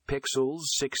pixels,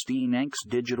 16x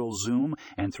digital zoom,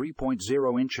 and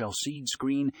 3.0-inch LCD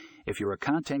screen. If you're a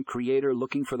content creator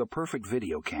looking for the perfect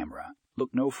video camera,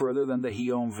 look no further than the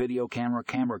Heegomn video camera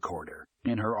Camcorder.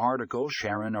 In her article,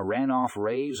 Sharon Aranoff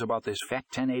raves about this FEC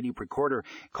 1080 recorder,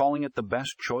 calling it the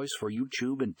best choice for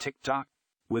YouTube and TikTok.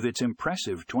 With its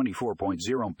impressive 24.0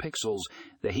 pixels,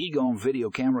 the Heegomn video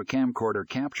camera Camcorder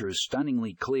captures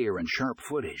stunningly clear and sharp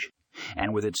footage.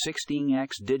 And with its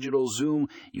 16x digital zoom,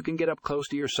 you can get up close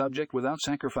to your subject without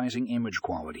sacrificing image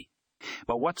quality.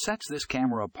 But what sets this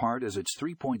camera apart is its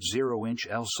 3.0-inch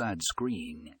LCD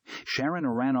screen. Sharon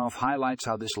Aranoff highlights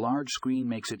how this large screen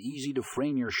makes it easy to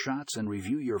frame your shots and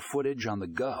review your footage on the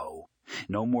go.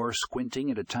 No more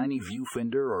squinting at a tiny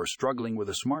viewfinder or struggling with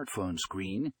a smartphone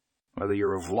screen. Whether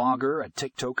you're a vlogger, a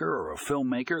TikToker, or a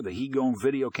filmmaker, the Heegomn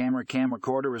video camera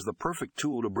Camcorder is the perfect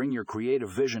tool to bring your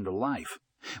creative vision to life.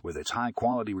 With its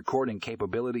high-quality recording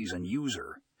capabilities and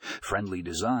user-friendly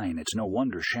design, it's no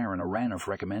wonder Sharon Aranoff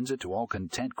recommends it to all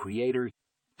content creators.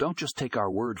 Don't just take our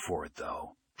word for it,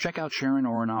 though. Check out Sharon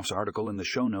Aranoff's article in the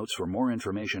show notes for more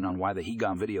information on why the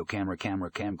Heegomn video camera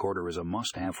Camcorder is a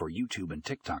must-have for YouTube and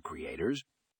TikTok creators.